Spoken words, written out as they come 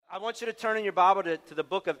I want you to turn in your Bible to the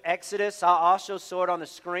book of Exodus. I'll also show it on the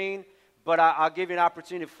screen, but I'll give you an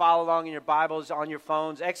opportunity to follow along in your Bibles, on your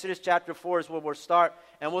phones. Exodus chapter 4 is where we'll start,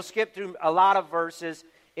 and we'll skip through a lot of verses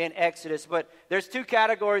in Exodus. But there's two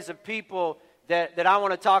categories of people that I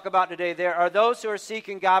want to talk about today. There are those who are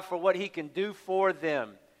seeking God for what He can do for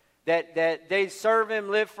them, that they serve Him,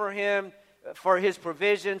 live for Him, for His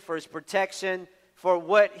provision, for His protection, for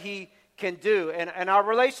what He can do. And our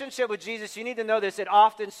relationship with Jesus, you need to know this, it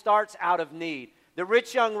often starts out of need. The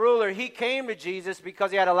rich young ruler, he came to Jesus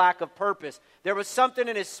because he had a lack of purpose. There was something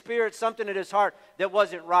in his spirit, something in his heart that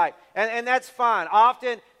wasn't right. And that's fine.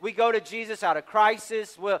 Often we go to Jesus out of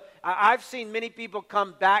crisis. Well, I've seen many people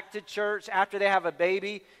come back to church after they have a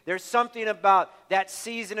baby. There's something about that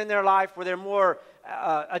season in their life where they're more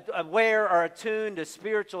aware or attuned to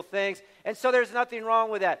spiritual things. And so there's nothing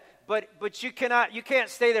wrong with that. But you can't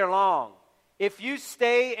stay there long. If you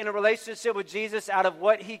stay in a relationship with Jesus out of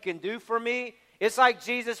what He can do for me, it's like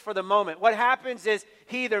Jesus for the moment. What happens is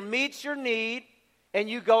He either meets your need and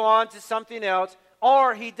you go on to something else,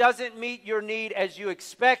 or He doesn't meet your need as you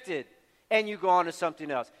expected and you go on to something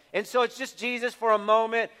else. And so it's just Jesus for a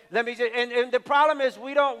moment. And the problem is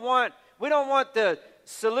we don't want the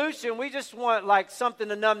solution. We just want like something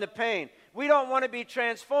to numb the pain. We don't want to be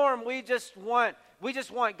transformed. We just want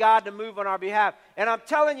God to move on our behalf. And I'm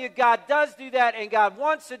telling you, God does do that, and God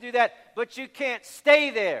wants to do that, but you can't stay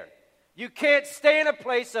there. You can't stay in a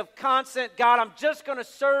place of constant, God, I'm just going to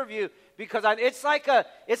serve you because it's like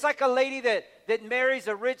a lady that marries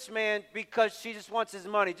a rich man because she just wants his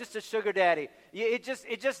money, just a sugar daddy. It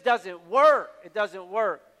just doesn't work. It doesn't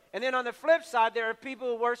work. And then on the flip side, there are people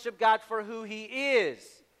who worship God for who He is.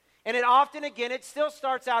 And it still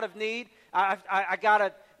starts out of need. I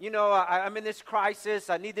gotta, I'm in this crisis.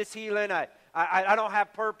 I need this healing. I don't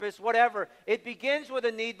have purpose, whatever. It begins with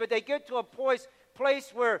a need, but they get to a place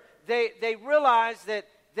where they realize that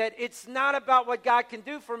it's not about what God can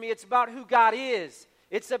do for me. It's about who God is.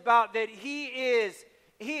 It's about that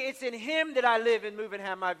it's in Him that I live and move and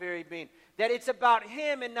have my very being. That it's about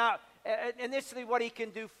Him and not initially what He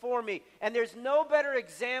can do for me. And there's no better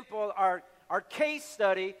example, our case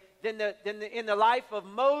study, than in the life of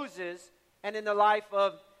Moses and in the life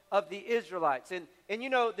of the Israelites. And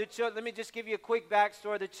let me just give you a quick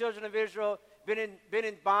backstory. The children of Israel been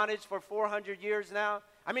in bondage for 400 years now.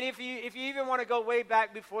 I mean, if you even want to go way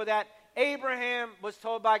back before that, Abraham was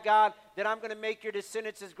told by God that I'm going to make your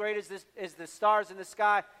descendants as great as the stars in the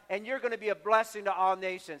sky, and you're going to be a blessing to all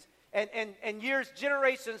nations. And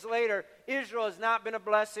generations later, Israel has not been a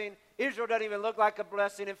blessing. Israel doesn't even look like a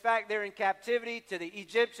blessing. In fact, they're in captivity to the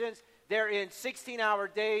Egyptians. They're in 16-hour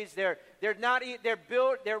days. They're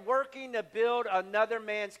working to build another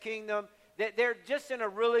man's kingdom. They're just in a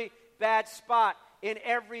really bad spot in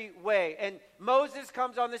every way. And Moses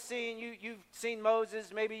comes on the scene. You've seen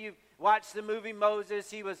Moses. Maybe you've watched the movie Moses.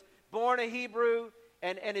 He was born a Hebrew,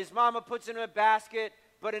 and his mama puts him in a basket,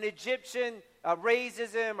 but an Egyptian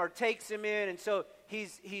raises him or takes him in, and so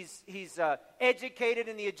he's educated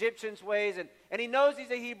in the Egyptians' ways, and he knows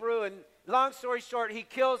he's a Hebrew. And long story short, he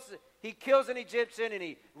kills an Egyptian, and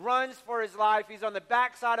he runs for his life. He's on the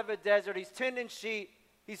backside of a desert. He's tending sheep.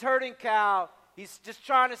 He's herding cow. He's just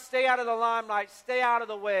trying to stay out of the limelight, stay out of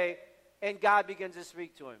the way, and God begins to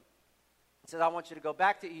speak to him. He says, I want you to go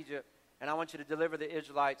back to Egypt, and I want you to deliver the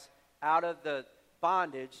Israelites out of the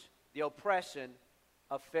bondage, the oppression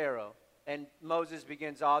of Pharaoh. And Moses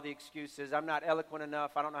begins all the excuses. I'm not eloquent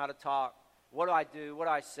enough. I don't know how to talk. What do I do? What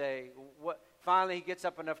do I say? Finally, he gets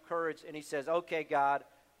up enough courage, and he says, okay, God,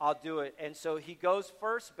 I'll do it. And so he goes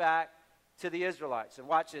first back to the Israelites. And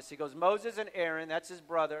watch this. He goes, Moses and Aaron, that's his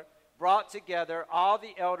brother, brought together all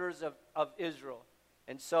the elders of Israel.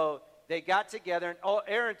 And so they got together, and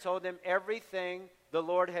Aaron told them everything the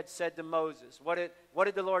Lord had said to Moses. What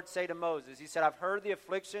did the Lord say to Moses? He said, I've heard the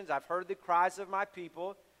afflictions, I've heard the cries of my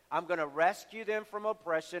people. I'm going to rescue them from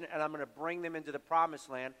oppression, and I'm going to bring them into the promised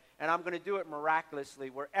land, and I'm going to do it miraculously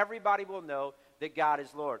where everybody will know that God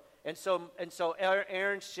is Lord. And so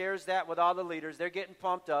Aaron shares that with all the leaders. They're getting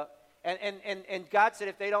pumped up. And God said,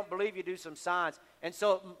 if they don't believe you, do some signs. And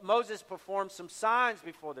so Moses performed some signs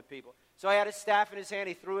before the people. So he had his staff in his hand.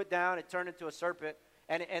 He threw it down. It turned into a serpent.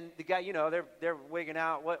 And the guy, they're wigging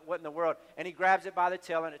out. What in the world? And he grabs it by the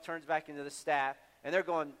tail, and it turns back into the staff. And they're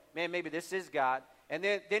going, man, maybe this is God. And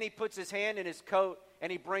then he puts his hand in his coat, and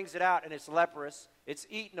he brings it out, and it's leprous. It's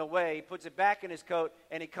eaten away. He puts it back in his coat,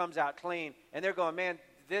 and he comes out clean. And they're going, man,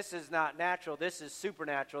 this is not natural. This is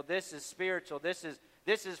supernatural. This is spiritual. This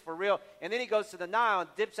is for real. And then he goes to the Nile and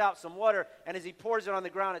dips out some water, and as he pours it on the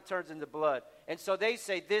ground, it turns into blood. And so they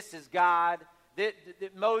say, this is God.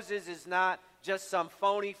 Moses is not just some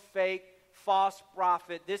phony, fake, false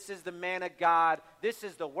prophet. This is the man of God. This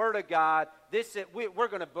is the word of God. We're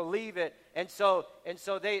going to believe it. And so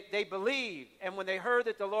they believed. And when they heard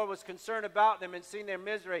that the Lord was concerned about them and seen their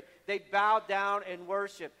misery, they bowed down and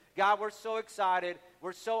worshiped. God, we're so excited.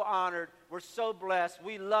 We're so honored. We're so blessed.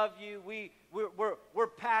 We love you. We're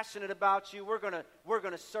passionate about you. We're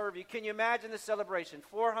gonna serve you. Can you imagine the celebration?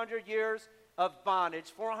 400 years of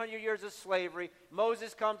bondage, 400 years of slavery.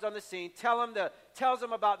 Moses comes on the scene, tells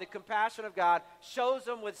them about the compassion of God, shows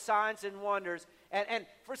them with signs and wonders. And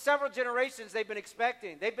for several generations, they've been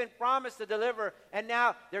expecting. They've been promised to deliver, and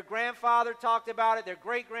now their grandfather talked about it, their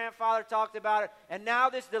great-grandfather talked about it, and now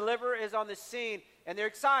this deliverer is on the scene, and they're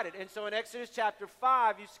excited. And so in Exodus chapter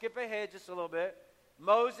 5, you skip ahead just a little bit,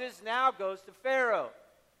 Moses now goes to Pharaoh.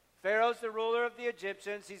 Pharaoh's the ruler of the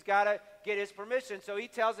Egyptians. He's got to get his permission. So he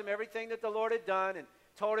tells him everything that the Lord had done and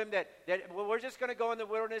told him that we're just going to go in the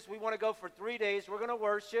wilderness. We want to go for 3 days. We're going to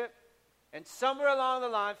worship. And somewhere along the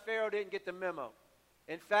line, Pharaoh didn't get the memo.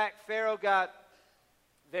 In fact, Pharaoh got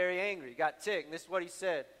very angry, got ticked. And this is what he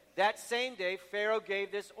said. That same day, Pharaoh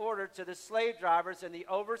gave this order to the slave drivers and the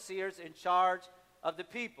overseers in charge of the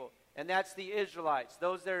people. And that's the Israelites,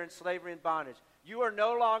 those that are in slavery and bondage. You are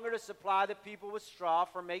no longer to supply the people with straw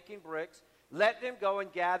for making bricks. Let them go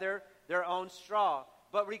and gather their own straw.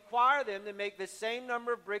 But require them to make the same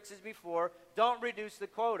number of bricks as before. Don't reduce the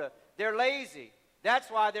quota. They're lazy. That's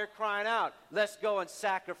why they're crying out, let's go and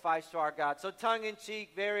sacrifice to our God. So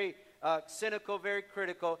tongue-in-cheek, very cynical, very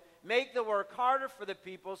critical. Make the work harder for the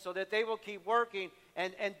people so that they will keep working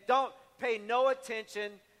and don't pay no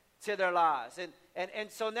attention to their lives.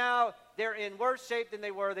 And so now they're in worse shape than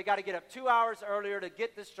they were. They got to get up 2 hours earlier to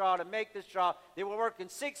get the straw, to make the straw. They were working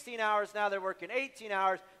 16 hours. Now they're working 18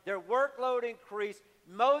 hours. Their workload increased.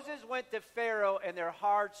 Moses went to Pharaoh, and their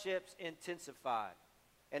hardships intensified.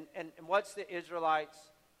 And what's the Israelites'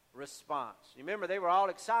 response? You remember, they were all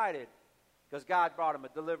excited because God brought them a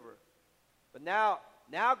deliverer. But now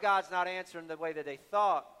God's not answering the way that they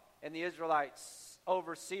thought, and the Israelites'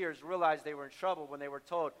 overseers realized they were in trouble when they were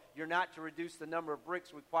told, you're not to reduce the number of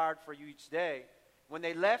bricks required for you each day. When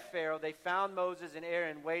they left Pharaoh, they found Moses and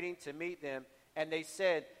Aaron waiting to meet them, and they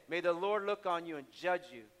said, may the Lord look on you and judge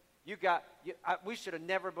you. We should have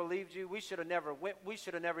never believed you. We should have never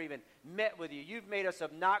even met with you. You've made us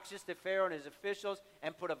obnoxious to Pharaoh and his officials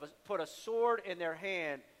and put a sword in their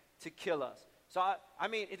hand to kill us. So, I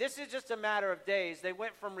mean, this is just a matter of days. They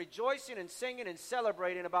went from rejoicing and singing and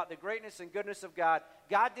celebrating about the greatness and goodness of God.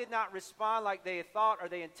 God did not respond like they thought or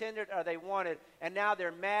they intended or they wanted. And now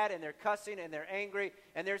they're mad and they're cussing and they're angry.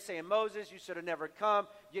 And they're saying, Moses, you should have never come.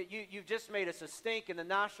 You've just made us a stink in the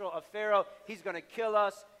nostril of Pharaoh. He's going to kill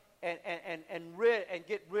us and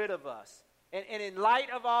get rid of us. And in light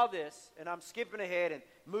of all this, and I'm skipping ahead and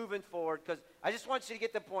moving forward because I just want you to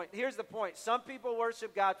get the point. Here's the point. Some people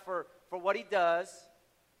worship God for what he does.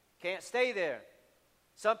 Can't stay there.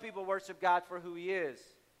 Some people worship God for who he is.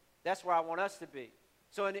 That's where I want us to be.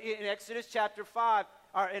 So in Exodus chapter 14,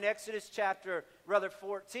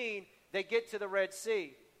 they get to the Red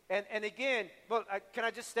Sea. And again, can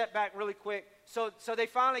I just step back really quick? So they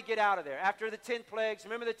finally get out of there. After the 10 plagues,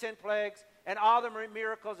 remember the 10 plagues? And all the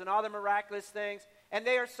miracles and all the miraculous things. And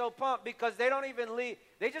they are so pumped because they don't even leave.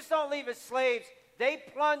 They just don't leave as slaves. They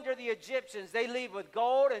plunder the Egyptians. They leave with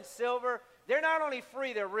gold and silver. They're not only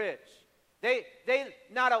free, they're rich.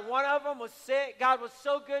 Not a one of them was sick. God was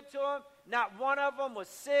so good to them. Not one of them was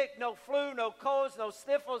sick. No flu, no colds, no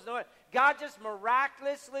sniffles. God just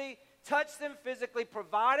miraculously touched them physically,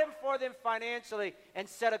 provided for them financially, and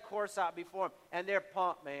set a course out before them. And they're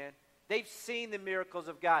pumped, man. They've seen the miracles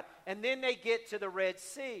of God. And then they get to the Red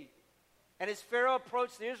Sea. And as Pharaoh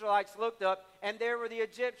approached, the Israelites looked up, and there were the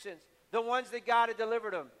Egyptians, the ones that God had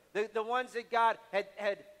delivered them, the ones that God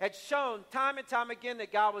had shown time and time again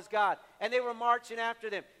that God was God. And they were marching after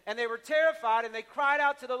them. And they were terrified, and they cried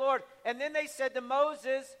out to the Lord. And then they said to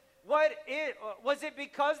Moses, was it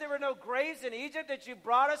because there were no graves in Egypt that you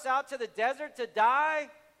brought us out to the desert to die?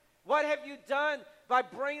 What have you done by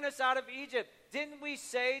bringing us out of Egypt? Didn't we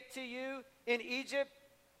say to you in Egypt,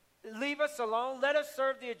 leave us alone, let us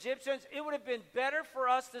serve the Egyptians? It would have been better for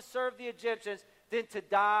us to serve the Egyptians than to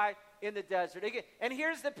die in the desert. Again, and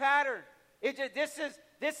here's the pattern.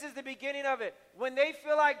 This is the beginning of it. When they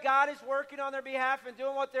feel like God is working on their behalf and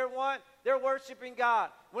doing what they want, they're worshiping God.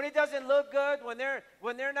 When it doesn't look good,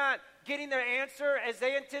 when they're not getting their answer as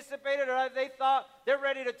they anticipated or as they thought, they're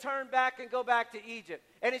ready to turn back and go back to Egypt.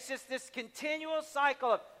 And it's just this continual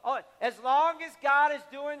cycle of, as long as God is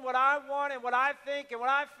doing what I want and what I think and what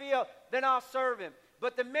I feel, then I'll serve him.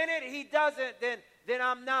 But the minute he doesn't, then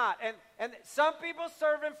I'm not. And some people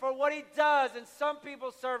serve him for what he does, and some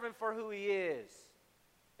people serve him for who he is.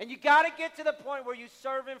 And you got to get to the point where you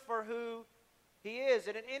serve him for who he is.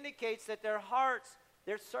 And it indicates that their hearts,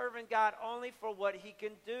 they're serving God only for what he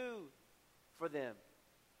can do for them.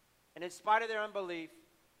 And in spite of their unbelief,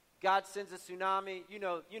 God sends a tsunami. You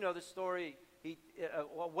know the story.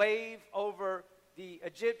 A wave over the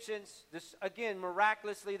Egyptians. This, again,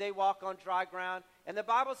 miraculously, they walk on dry ground. And the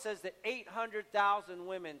Bible says that 800,000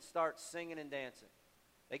 women start singing and dancing.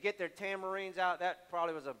 They get their tambourines out. That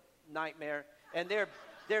probably was a nightmare. And they're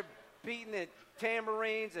beating the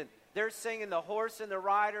tambourines, and they're singing. The horse and the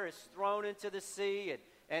rider is thrown into the sea.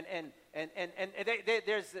 And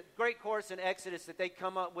there's a great chorus in Exodus that they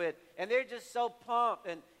come up with, and they're just so pumped,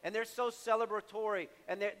 and they're so celebratory,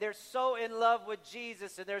 and they're so in love with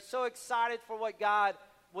Jesus, and they're so excited for what God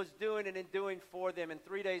was doing and in doing for them. And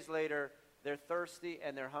 3 days later, they're thirsty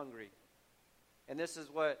and they're hungry. And this is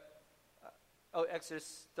what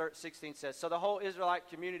Exodus 16 says. So the whole Israelite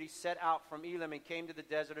community set out from Elim and came to the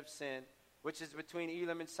desert of Sin, which is between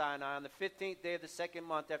Elim and Sinai, on the 15th day of the second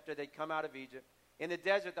month after they'd come out of Egypt. In the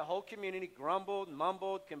desert, the whole community grumbled,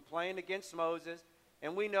 mumbled, complained against Moses.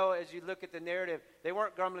 And we know, as you look at the narrative, they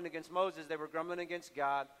weren't grumbling against Moses, they were grumbling against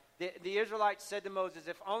God. The Israelites said to Moses,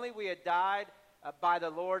 if only we had died by the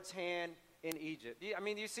Lord's hand in Egypt. Do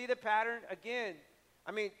you see the pattern? Again,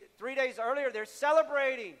 3 days earlier, they're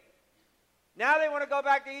celebrating. Now they want to go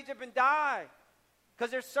back to Egypt and die.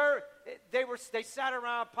 Because they sat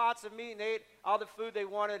around pots of meat and ate all the food they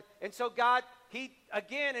wanted. And so God, he,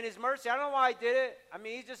 again, in his mercy, I don't know why he did it.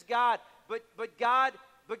 He's just God. But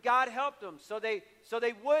God helped them so they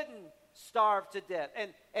wouldn't starve to death.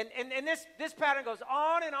 And this pattern goes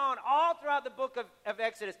on and on all throughout the book of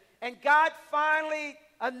Exodus. And God finally,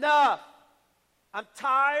 enough. I'm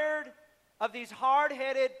tired of these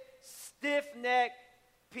hard-headed, stiff-necked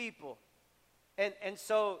people. And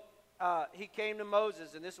so he came to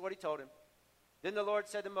Moses, and this is what he told him. Then the Lord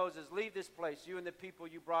said to Moses, leave this place, you and the people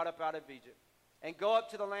you brought up out of Egypt, and go up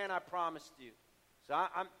to the land I promised you. So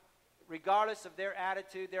I'm regardless of their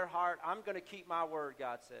attitude, their heart, I'm going to keep my word,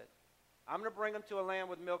 God said. I'm going to bring them to a land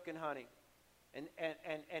with milk and honey, and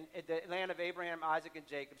the land of Abraham, Isaac, and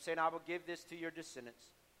Jacob, saying, I will give this to your descendants.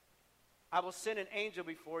 I will send an angel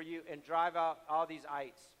before you and drive out all these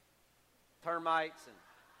ites, termites and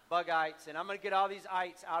bugites, and I'm going to get all these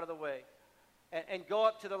ites out of the way and go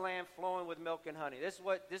up to the land flowing with milk and honey. This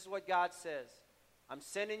is what God says. I'm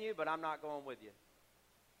sending you, but I'm not going with you.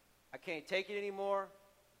 I can't take it anymore.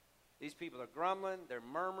 These people are grumbling, they're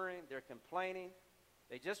murmuring, they're complaining.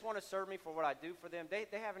 They just want to serve me for what I do for them. They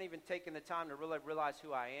haven't even taken the time to really realize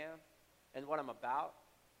who I am and what I'm about.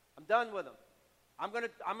 I'm done with them. I'm going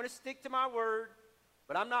to stick to my word,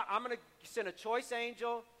 but I'm going to send a choice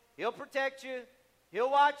angel. He'll protect you. He'll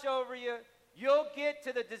watch over you. You'll get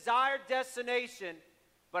to the desired destination,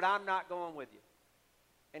 but I'm not going with you.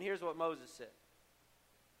 And here's what Moses said.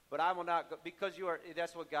 But I will not go, because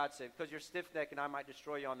that's what God said, because you're stiff-necked and I might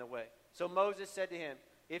destroy you on the way. So Moses said to him,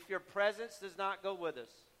 if your presence does not go with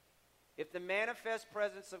us, if the manifest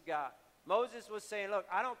presence of God, Moses was saying, look,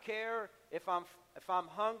 I don't care if I'm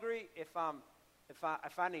hungry, if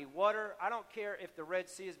I need water. I don't care if the Red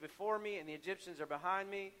Sea is before me and the Egyptians are behind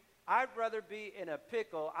me. I'd rather be in a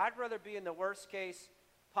pickle. I'd rather be in the worst case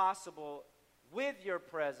possible with your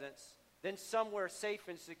presence than somewhere safe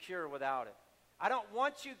and secure without it. I don't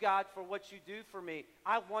want you, God, for what you do for me.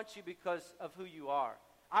 I want you because of who you are.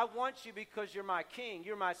 I want you because you're my king,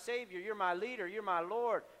 you're my savior, you're my leader, you're my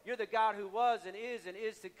Lord. You're the God who was and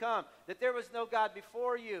is to come. That there was no God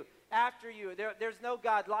before you, after you. There's no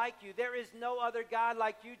God like you. There is no other God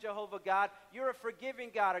like you, Jehovah God. You're a forgiving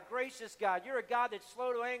God, a gracious God. You're a God that's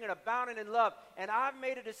slow to anger and abounding in love. And I've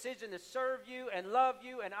made a decision to serve you and love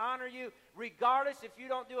you and honor you, regardless if you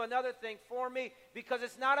don't do another thing for me, because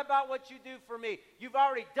it's not about what you do for me. You've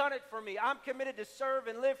already done it for me. I'm committed to serve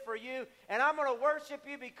and live for you, and I'm going to worship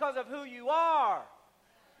you because of who you are,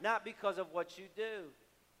 not because of what you do.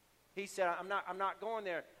 He said, I'm not going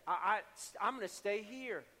there. I'm going to stay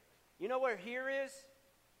here. You know where here is?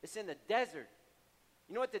 It's in the desert.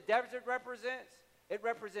 You know what the desert represents? It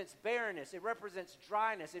represents barrenness. It represents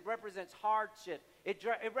dryness. It represents hardship. It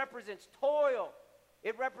represents toil.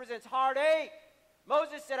 It represents heartache.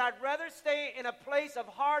 Moses said, I'd rather stay in a place of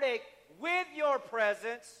heartache with your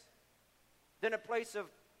presence than a place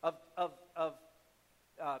of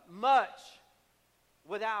much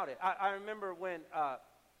without it. I remember when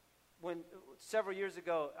several years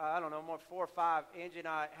ago, I don't know, more 4 or 5, Angie and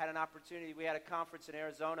I had an opportunity. We had a conference in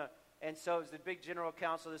Arizona, and so it was the big general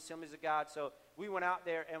council of the Assemblies of God. So we went out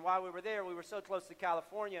there, and while we were there, we were so close to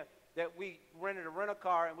California that we rented a rental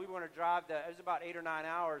car, and we were going to drive it was about 8 or 9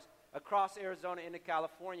 hours across Arizona into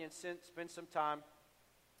California and spend some time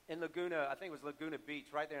in Laguna. I think it was Laguna Beach,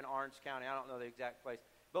 right there in Orange County. I don't know the exact place.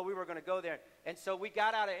 But we were going to go there. And so we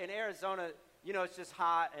got out in Arizona. You know, it's just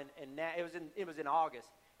hot, and it was in August.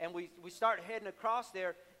 And we start heading across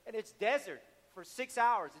there, and it's desert for 6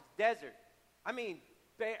 hours. It's desert. I mean,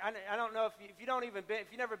 I don't know if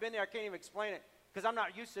you've never been there, I can't even explain it, because I'm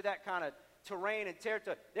not used to that kind of terrain and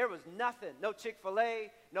territory. There was nothing. No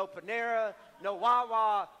Chick-fil-A, no Panera, no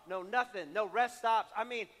Wawa, no nothing, no rest stops. I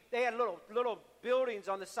mean, they had little buildings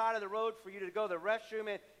on the side of the road for you to go to the restroom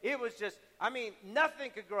in. It was just, I mean,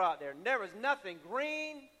 nothing could grow out there. There was nothing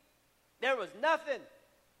green. There was nothing.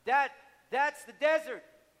 That's the desert.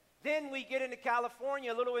 Then we get into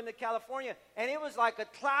California, a little into California, and it was like a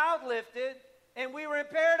cloud lifted, and we were in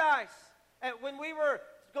paradise. And when we were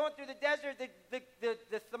going through the desert,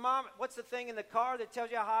 the thermometer, what's the thing in the car that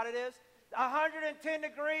tells you how hot it is? 110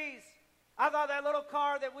 degrees. I thought that little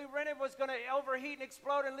car that we rented was going to overheat and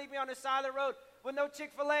explode and leave me on the side of the road with no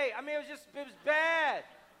Chick-fil-A. I mean, it was bad.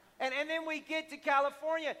 And then we get to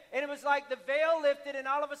California, and it was like the veil lifted, and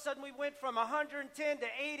all of a sudden we went from 110 to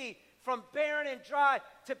 80, from barren and dry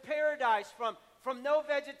to paradise, from no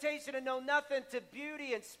vegetation and no nothing to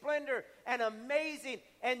beauty and splendor and amazing.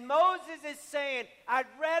 And Moses is saying, I'd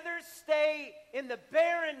rather stay in the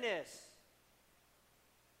barrenness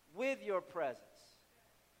with your presence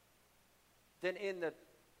than in the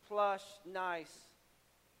plush, nice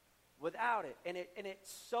without it. And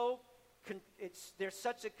there's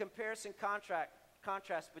such a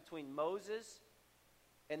contrast between Moses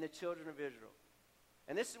and the children of Israel.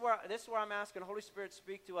 And this is where I'm asking Holy Spirit,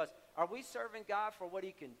 speak to us. Are we serving God for what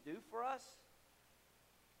he can do for us?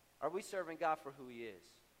 Are we serving God for who he is?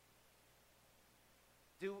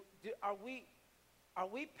 Are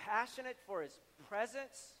we passionate for his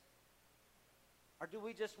presence? Or do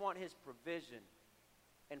we just want his provision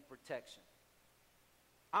and protection?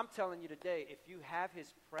 I'm telling you today, if you have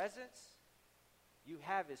his presence, you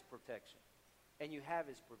have his protection, and you have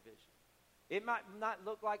his provision. It might not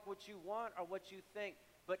look like what you want or what you think,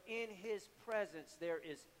 but in his presence there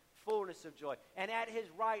is fullness of joy. And at his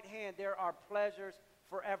right hand there are pleasures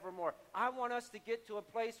forevermore. I want us to get to a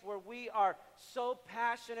place where we are so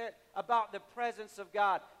passionate about the presence of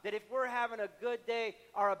God that if we're having a good day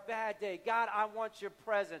or a bad day, God, I want your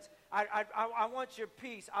presence. I want your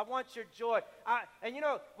peace. I want your joy. And you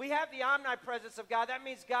know, we have the omnipresence of God. That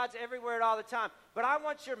means God's everywhere at all the time. But I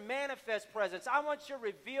want your manifest presence. I want your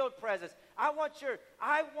revealed presence. I want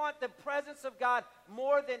the presence of God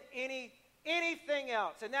more than anything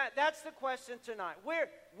else. And that's the question tonight.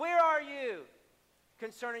 Where are you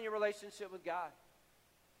concerning your relationship with God?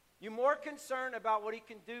 You more concerned about what he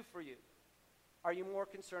can do for you? Are you more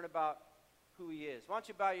concerned about who he is? Why don't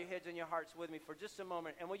you bow your heads and your hearts with me for just a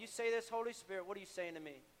moment. And when you say this, Holy Spirit, what are you saying to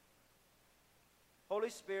me? Holy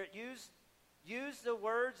Spirit, use the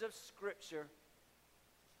words of Scripture.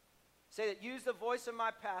 Say that, use the voice of my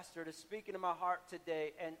pastor to speak into my heart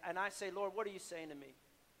today. And I say, Lord, what are you saying to me?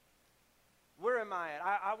 Where am I at?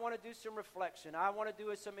 I want to do some reflection. I want to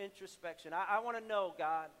do some introspection. I want to know,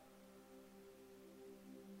 God.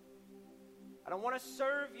 I don't want to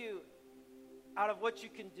serve you out of what you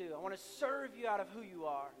can do. I want to serve you out of who you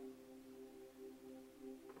are.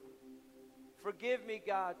 Forgive me,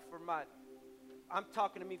 God, I'm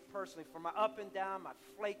talking to me personally, for my up and down, my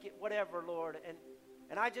flake it, whatever, Lord.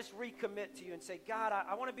 And I just recommit to you and say, God,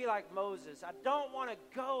 I want to be like Moses. I don't want to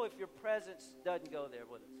go if your presence doesn't go there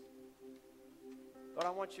with us. Lord,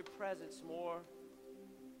 I want your presence more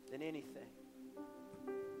than anything.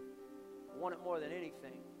 I want it more than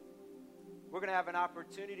anything. We're going to have an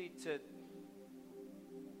opportunity to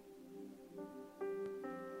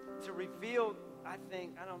reveal, I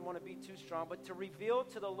don't want to be too strong, but to reveal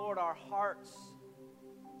to the Lord our hearts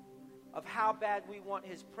of how bad we want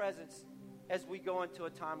his presence as we go into a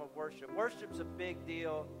time of worship. Worship's a big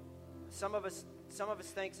deal. Some of us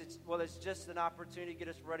think it's just an opportunity to get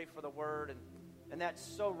us ready for the word, and that's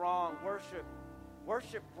so wrong.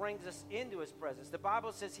 Worship brings us into his presence. The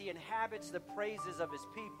Bible says he inhabits the praises of his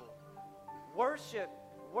people. Worship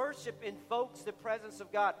invokes the presence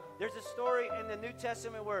of God. There's a story in the New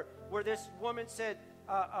Testament where this woman said,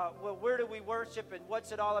 well, where do we worship and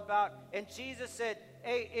what's it all about? And Jesus said,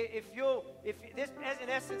 hey, in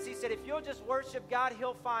essence, he said, if you'll just worship God,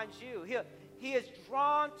 he'll find you. He is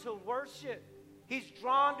drawn to worship. He's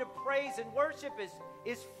drawn to praise, and worship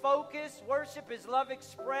is focus. Worship is love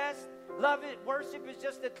expressed. Worship is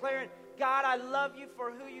just declaring, God, I love you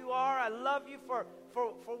for who you are. I love you for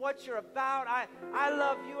what you're about. I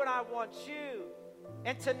love you and I want you.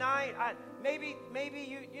 And tonight, maybe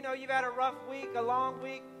you've had a rough week, a long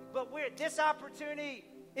week, but this opportunity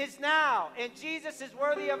is now, and Jesus is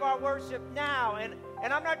worthy of our worship now. And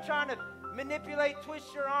I'm not trying to manipulate,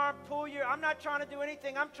 twist your arm, pull your. I'm not trying to do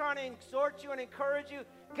anything. I'm trying to exhort you and encourage you.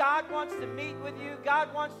 God wants to meet with you.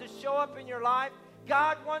 God wants to show up in your life.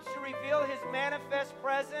 God wants to reveal His manifest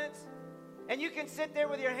presence. And you can sit there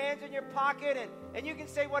with your hands in your pocket and you can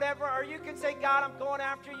say whatever, or you can say, God, I'm going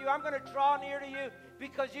after you. I'm going to draw near to you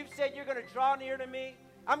because you've said you're going to draw near to me.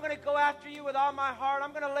 I'm going to go after you with all my heart.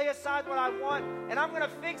 I'm going to lay aside what I want, and I'm going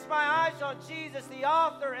to fix my eyes on Jesus, the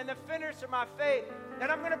author and the finisher of my faith.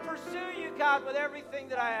 And I'm going to pursue you, God, with everything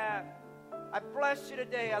that I have. I bless you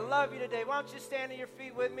today. I love you today. Why don't you stand to your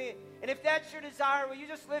feet with me? And if that's your desire, will you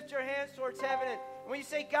just lift your hands towards heaven? And when you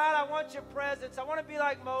say, God, I want your presence. I want to be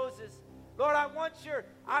like Moses. Lord, I want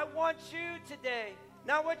you today.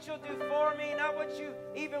 Not what you'll do for me, not what you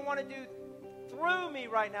even want to do through me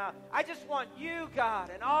right now. I just want you, God,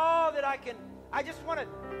 and all that I can. I want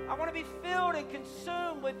to be filled and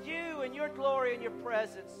consumed with you and your glory and your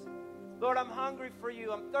presence. Lord, I'm hungry for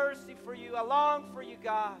you. I'm thirsty for you. I long for you,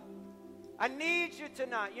 God. I need you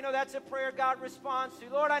tonight. You know, that's a prayer God responds to.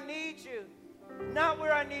 Lord, I need you. Not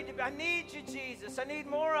where I need to be. I need you, Jesus. I need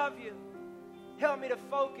more of you. Help me to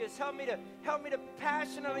focus. Help me to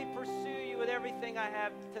passionately pursue you with everything I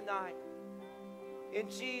have tonight. In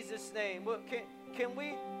Jesus' name. Well, can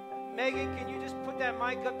we, Megan, can you just put that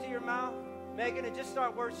mic up to your mouth? Megan, and just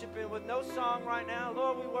start worshiping with no song right now.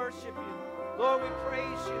 Lord, we worship you. Lord, we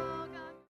praise you.